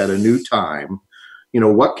problems at a new time,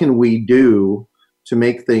 what can we do to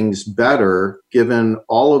make things better given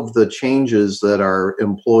all of the changes that our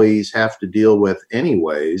employees have to deal with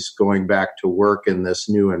anyways, going back to work in this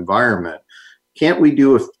new environment? Can't we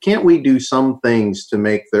do some things to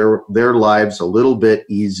make their lives a little bit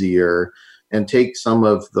easier and take some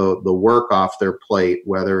of the work off their plate,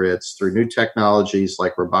 whether it's through new technologies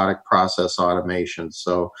like robotic process automation?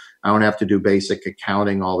 So I don't have to do basic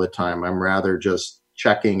accounting all the time. I'm rather just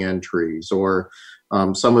checking entries, or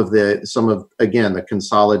some of the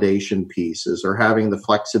consolidation pieces, or having the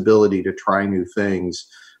flexibility to try new things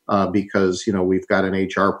because we've got an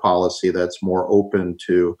HR policy that's more open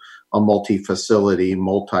to a multi-facility,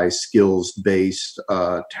 multi-skills based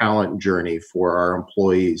talent journey for our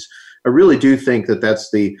employees. I really do think that that's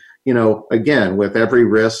the, again, with every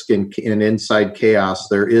risk and inside chaos,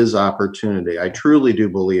 there is opportunity. I truly do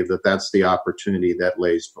believe that that's the opportunity that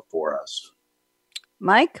lays before us.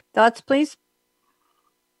 Mike, thoughts, please?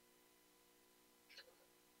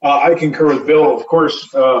 I concur with Bill. Of course,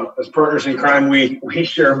 as partners in crime, we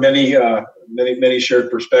share many shared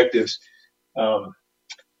perspectives.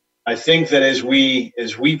 I think that as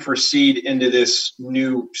we proceed into this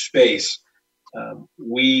new space,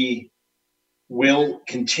 we will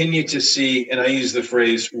continue to see, and I use the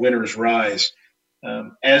phrase winners rise,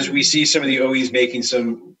 as we see some of the OEs making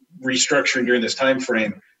some restructuring during this time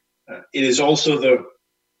frame. It is also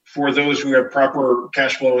for those who have proper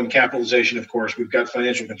cash flow and capitalization, of course, we've got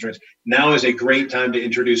financial constraints. Now is a great time to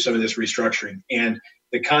introduce some of this restructuring. And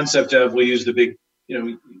the concept of, we'll use the big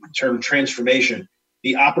term transformation,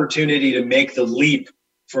 the opportunity to make the leap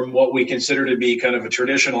from what we consider to be kind of a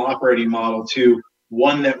traditional operating model to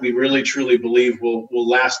one that we really truly believe will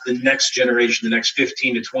last the next generation, the next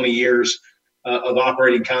 15 to 20 years of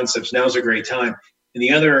operating concepts. Now's a great time. And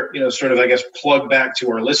the other, sort of, I guess, plug back to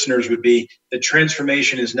our listeners would be the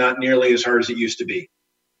transformation is not nearly as hard as it used to be.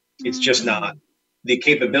 It's just not. The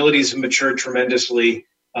capabilities have matured tremendously.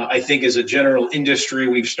 I think as a general industry,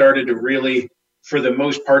 we've started to really, for the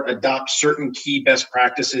most part, adopt certain key best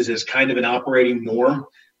practices as kind of an operating norm.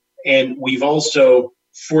 And we've also,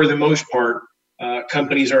 for the most part,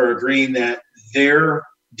 companies are agreeing that their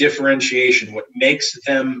differentiation, what makes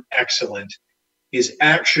them excellent, is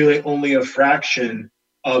actually only a fraction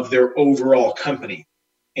of their overall company.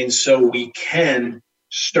 And so we can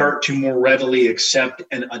start to more readily accept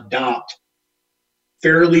and adopt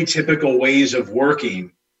fairly typical ways of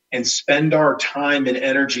working and spend our time and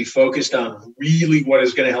energy focused on really what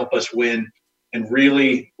is going to help us win and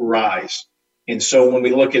really rise. And so when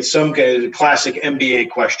we look at some kind of classic MBA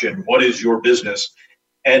question, what is your business?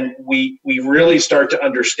 And we really start to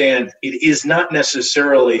understand it is not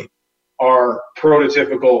necessarily our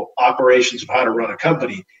prototypical operations of how to run a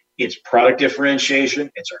company. It's product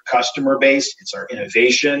differentiation, it's our customer base, it's our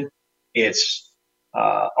innovation, it's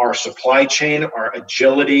our supply chain, our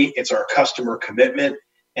agility, it's our customer commitment.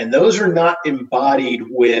 And those are not embodied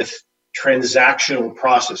with transactional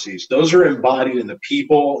processes. Those are embodied in the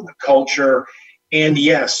people, in the culture, and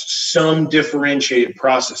yes, some differentiated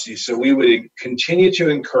processes. So we would continue to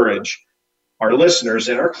encourage our listeners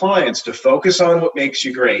and our clients to focus on what makes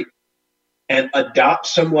you great and adopt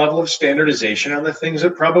some level of standardization on the things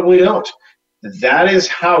that probably don't. That is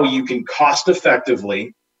how you can cost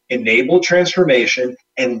effectively enable transformation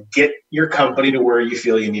and get your company to where you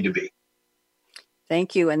feel you need to be.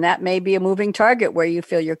 Thank you. And that may be a moving target where you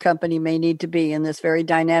feel your company may need to be in this very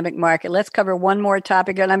dynamic market. Let's cover one more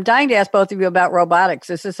topic. And I'm dying to ask both of you about robotics.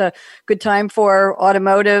 This is a good time for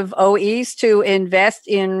automotive OEs to invest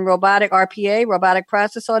in robotic RPA, robotic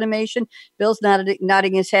process automation. Bill's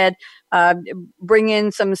nodding his head. Bring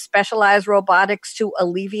in some specialized robotics to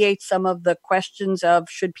alleviate some of the questions of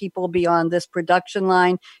should people be on this production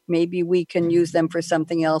line? Maybe we can use them for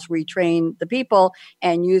something else, retrain the people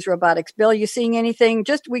and use robotics. Bill, you seeing anything?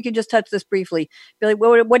 We could just touch this briefly. Billy,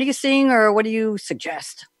 what are you seeing or what do you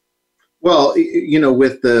suggest? Well,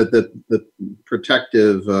 with the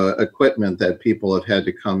protective equipment that people have had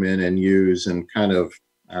to come in and use and kind of,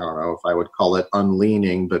 I don't know if I would call it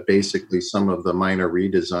unleaning, but basically some of the minor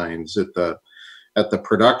redesigns at the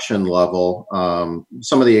production level.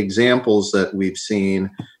 Some of the examples that we've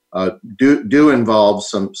seen do involve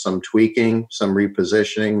some tweaking, some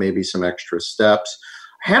repositioning, maybe some extra steps.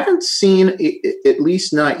 Haven't seen, at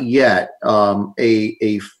least not yet,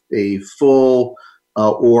 a full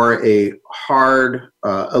or a hard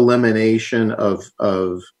elimination of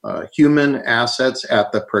human assets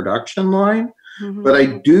at the production line. Mm-hmm. But I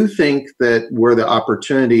do think that where the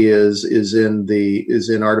opportunity is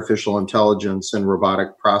in artificial intelligence and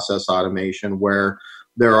robotic process automation, where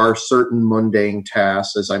there are certain mundane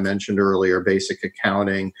tasks, as I mentioned earlier, basic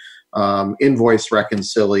accounting, invoice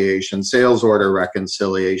reconciliation, sales order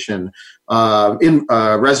reconciliation,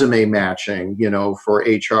 resume matching, for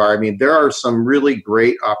HR. I mean, there are some really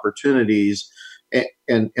great opportunities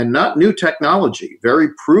and not new technology, very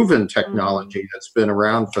proven technology that's been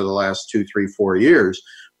around for the last 2, 3, 4 years,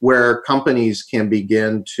 where companies can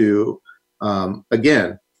begin to,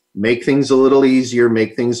 again, make things a little easier,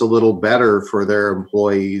 make things a little better for their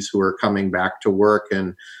employees who are coming back to work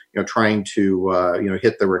and trying to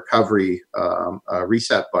hit the recovery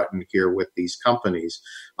reset button here with these companies.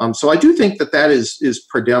 So I do think that is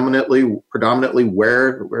predominantly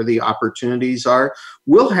where the opportunities are.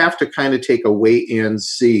 We'll have to kind of take a wait and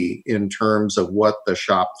see in terms of what the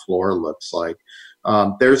shop floor looks like.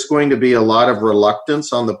 There's going to be a lot of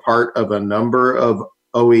reluctance on the part of a number of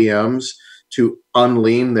OEMs to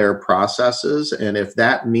unlean their processes. And if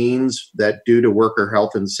that means that due to worker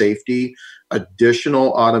health and safety, additional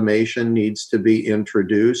automation needs to be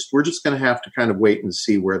introduced, we're just going to have to kind of wait and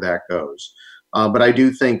see where that goes. But I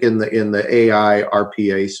do think in the AI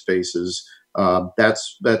RPA spaces,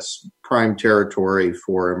 that's prime territory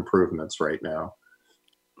for improvements right now.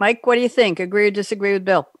 Mike, what do you think? Agree or disagree with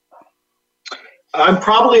Bill? I'm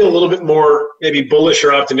probably a little bit more maybe bullish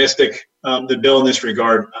or optimistic than Bill in this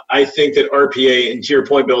regard. I think that RPA, and to your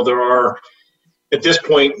point, Bill, there are at this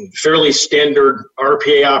point fairly standard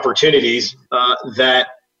RPA opportunities that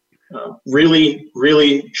really,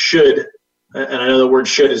 really should, and I know the word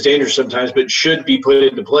should is dangerous sometimes, but should be put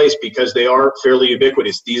into place because they are fairly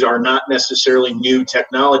ubiquitous. These are not necessarily new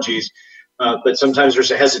technologies, but sometimes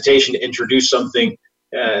there's a hesitation to introduce something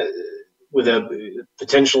with a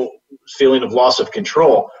potential feeling of loss of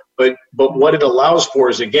control. But what it allows for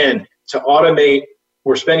is, again, to automate.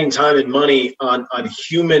 We're spending time and money on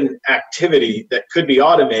human activity that could be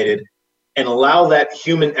automated and allow that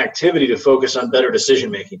human activity to focus on better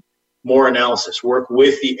decision-making, more analysis, work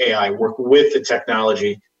with the AI, work with the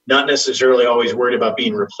technology, not necessarily always worried about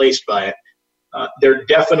being replaced by it. There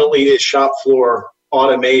definitely is shop floor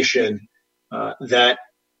automation that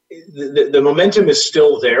the momentum is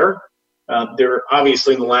still there. There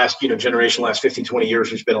obviously in the last generation, last 15, 20 years,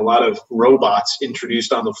 there's been a lot of robots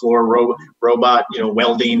introduced on the floor, robot,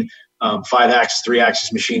 welding, 5-axis,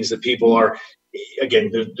 3-axis machines that people are, again,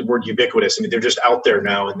 the word ubiquitous. I mean, they're just out there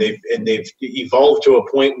now, and they've evolved to a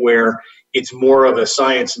point where it's more of a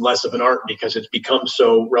science and less of an art because it's become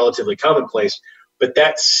so relatively commonplace. But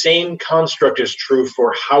that same construct is true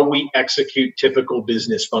for how we execute typical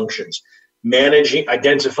business functions.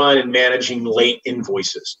 Identifying and managing late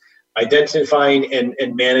invoices, identifying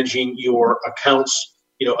and managing your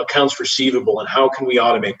accounts receivable, and how can we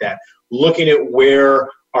automate that? Looking at where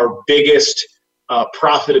our biggest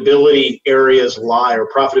profitability areas lie, or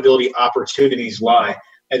profitability opportunities lie.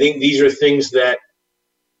 I think these are things that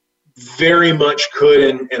very much could,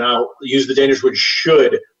 and I'll use the dangerous word,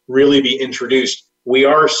 should really be introduced. We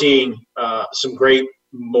are seeing some great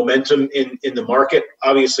momentum in the market.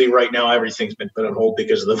 Obviously, right now, everything's been put on hold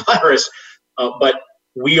because of the virus, but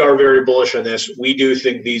we are very bullish on this. We do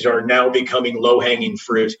think these are now becoming low-hanging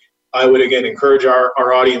fruit. I would, again, encourage our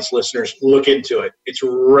audience listeners, look into it. It's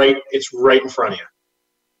right in front of you.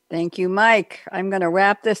 Thank you, Mike. I'm going to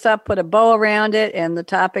wrap this up, put a bow around it, and the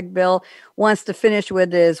topic Bill wants to finish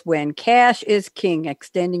with is when cash is king,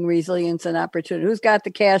 extending resilience and opportunity. Who's got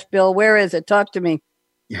the cash, Bill? Where is it? Talk to me.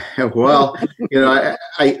 Well,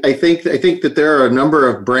 I think that there are a number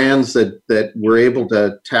of brands that were able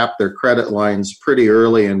to tap their credit lines pretty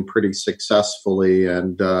early and pretty successfully,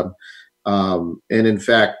 and in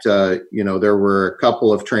fact, there were a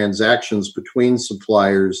couple of transactions between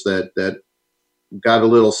suppliers that got a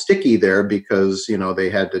little sticky there because they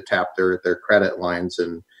had to tap their credit lines,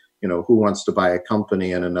 and who wants to buy a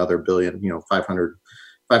company and another billion,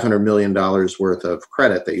 $500 million worth of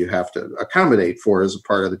credit that you have to accommodate for as a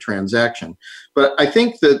part of the transaction. But I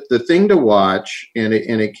think that the thing to watch, and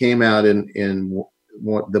it came out in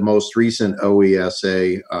the most recent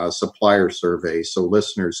OESA supplier survey, so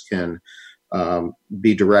listeners can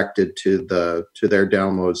be directed to their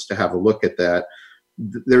downloads to have a look at that.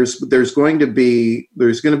 There's going to be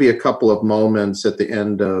a couple of moments at the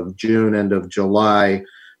end of June, end of July,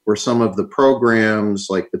 where some of the programs,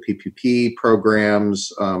 like the PPP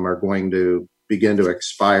programs, are going to begin to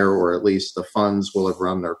expire, or at least the funds will have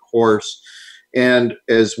run their course. And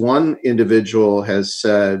as one individual has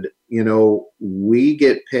said, we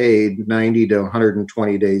get paid 90 to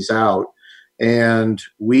 120 days out, and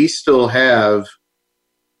we still have,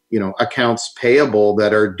 accounts payable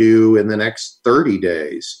that are due in the next 30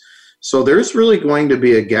 days. So there's really going to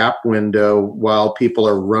be a gap window while people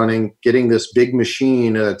are getting this big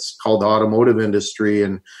machine that's called the automotive industry,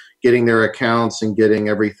 and getting their accounts and getting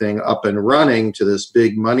everything up and running to this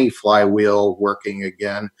big money flywheel working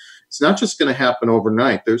again. It's not just going to happen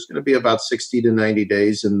overnight. There's going to be about 60 to 90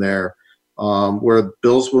 days in there where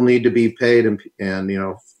bills will need to be paid, and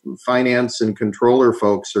finance and controller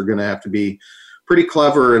folks are going to have to be pretty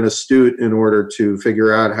clever and astute in order to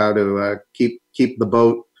figure out how to keep the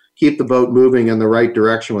boat moving in the right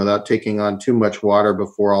direction without taking on too much water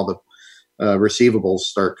before all the receivables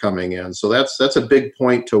start coming in. So that's a big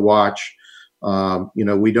point to watch.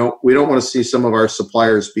 We don't want to see some of our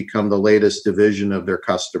suppliers become the latest division of their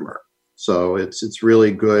customer. So it's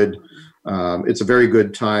really good. It's a very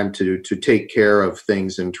good time to take care of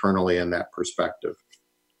things internally in that perspective.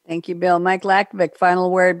 Thank you, Bill. Mike Lakovic,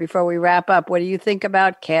 final word before we wrap up. What do you think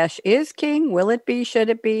about cash is king? Will it be? Should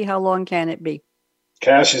it be? How long can it be?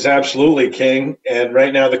 Cash is absolutely king, and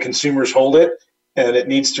right now the consumers hold it, and it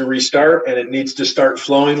needs to restart, and it needs to start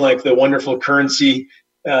flowing like the wonderful currency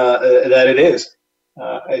that it is.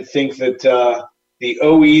 I think that the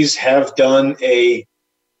OEs have done a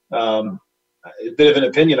bit of an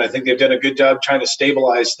opinion. I think they've done a good job trying to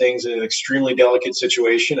stabilize things in an extremely delicate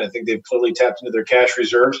situation. I think they've clearly tapped into their cash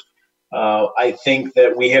reserves. I think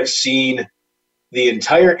that we have seen the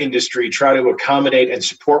entire industry try to accommodate and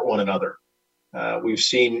support one another. We've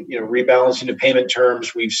seen, rebalancing of payment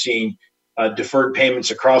terms. We've seen deferred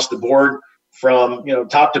payments across the board from,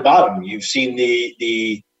 top to bottom. You've seen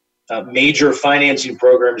the major financing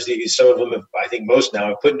programs that some of them have, I think most now,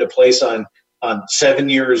 have put into place on 7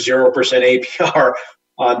 years, 0% APR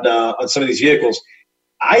on some of these vehicles.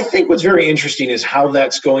 I think what's very interesting is how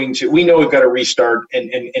that's going to, we know we've got to restart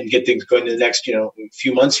and get things going in the next,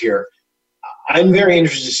 few months here. I'm very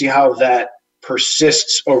interested to see how that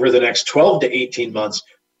persists over the next 12 to 18 months,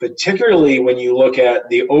 particularly when you look at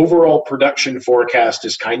the overall production forecast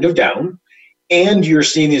is kind of down, and you're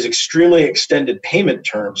seeing these extremely extended payment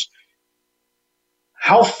terms.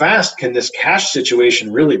 How fast can this cash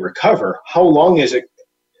situation really recover? How long is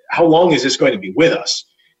this going to be with us?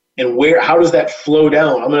 And how does that flow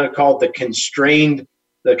down? I'm going to call it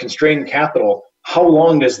the constrained capital. How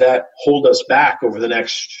long does that hold us back over the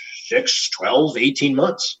next 6, 12, 18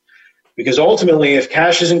 months? Because ultimately, if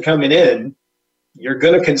cash isn't coming in, you're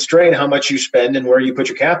going to constrain how much you spend and where you put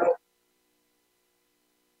your capital.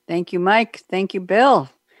 Thank you, Mike. Thank you, Bill.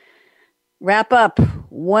 Wrap up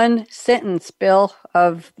one sentence, Bill,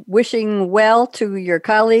 of wishing well to your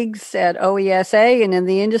colleagues at OESA and in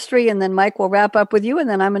the industry, and then Mike will wrap up with you, and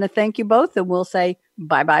then I'm going to thank you both, and we'll say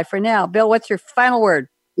bye-bye for now. Bill, what's your final word?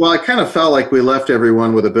 Well, I kind of felt like we left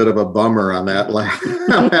everyone with a bit of a bummer on that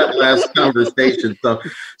last conversation.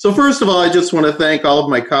 So first of all, I just want to thank all of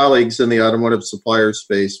my colleagues in the automotive supplier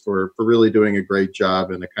space for really doing a great job,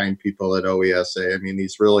 and the kind people at OESA. I mean,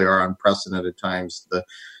 these really are unprecedented times.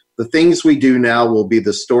 The things we do now will be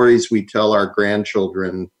the stories we tell our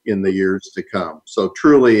grandchildren in the years to come. So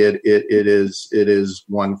truly, it is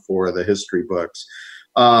one for the history books.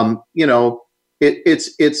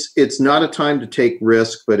 It's not a time to take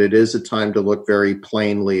risk, but it is a time to look very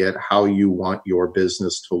plainly at how you want your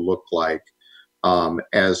business to look like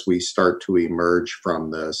as we start to emerge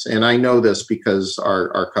from this. And I know this because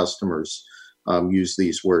our customers use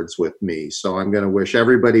these words with me. So I'm going to wish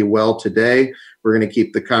everybody well today. We're going to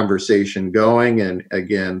keep the conversation going. And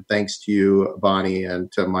again, thanks to you, Bonnie,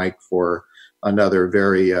 and to Mike for another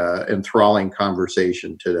very enthralling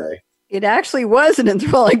conversation today. It actually was an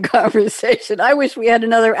enthralling conversation. I wish we had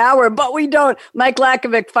another hour, but we don't. Mike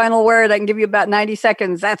Lakovic, final word. I can give you about 90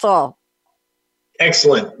 seconds. That's all.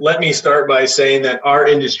 Excellent. Let me start by saying that our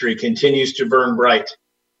industry continues to burn bright.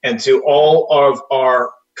 And to all of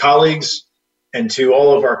our colleagues and to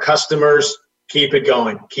all of our customers, keep it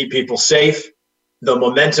going. Keep people safe. The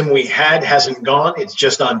momentum we had hasn't gone. It's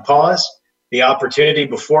just on pause. The opportunity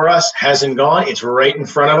before us hasn't gone. It's right in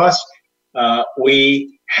front of us.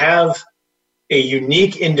 We have a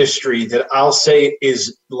unique industry that I'll say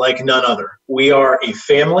is like none other. We are a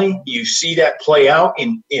family. You see that play out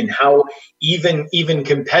in how even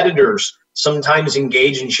competitors sometimes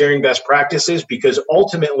engage in sharing best practices, because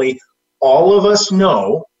ultimately all of us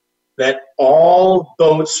know that all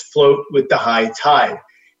boats float with the high tide.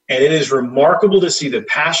 And it is remarkable to see the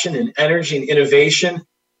passion and energy and innovation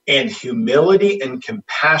and humility and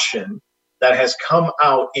compassion that has come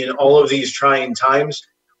out in all of these trying times,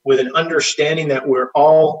 with an understanding that we're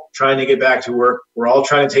all trying to get back to work, we're all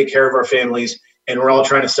trying to take care of our families, and we're all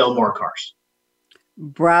trying to sell more cars.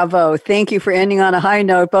 Bravo. Thank you for ending on a high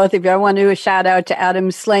note, both of you. I want to do a shout out to Adam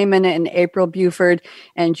Slayman and April Buford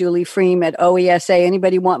and Julie Freem at OESA.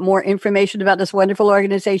 Anybody want more information about this wonderful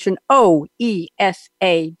organization?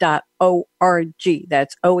 OESA.org.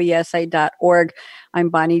 That's OESA.org. I'm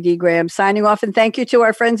Bonnie D. Graham signing off, and thank you to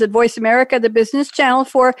our friends at Voice America, the business channel,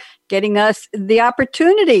 for getting us the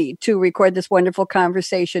opportunity to record this wonderful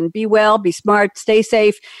conversation. Be well, be smart, stay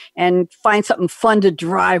safe, and find something fun to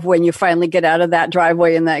drive when you finally get out of that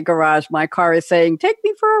driveway in that garage. My car is saying, take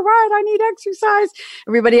me for a ride. I need exercise.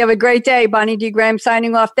 Everybody have a great day. Bonnie D. Graham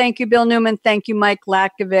signing off. Thank you, Bill Newman. Thank you, Mike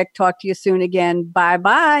Lakovic. Talk to you soon again.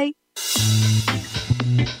 Bye-bye.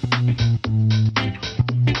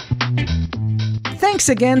 Thanks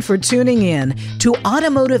again for tuning in to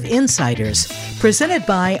Automotive Insiders, presented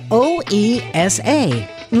by OESA.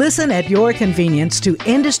 Listen at your convenience to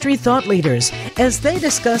industry thought leaders as they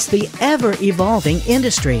discuss the ever-evolving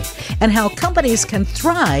industry and how companies can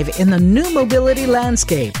thrive in the new mobility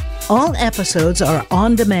landscape. All episodes are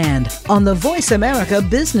on demand on the Voice America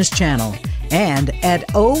Business Channel and at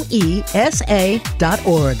OESA.org.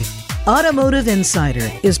 Automotive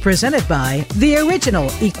Insider is presented by the Original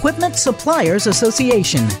Equipment Suppliers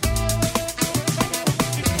Association.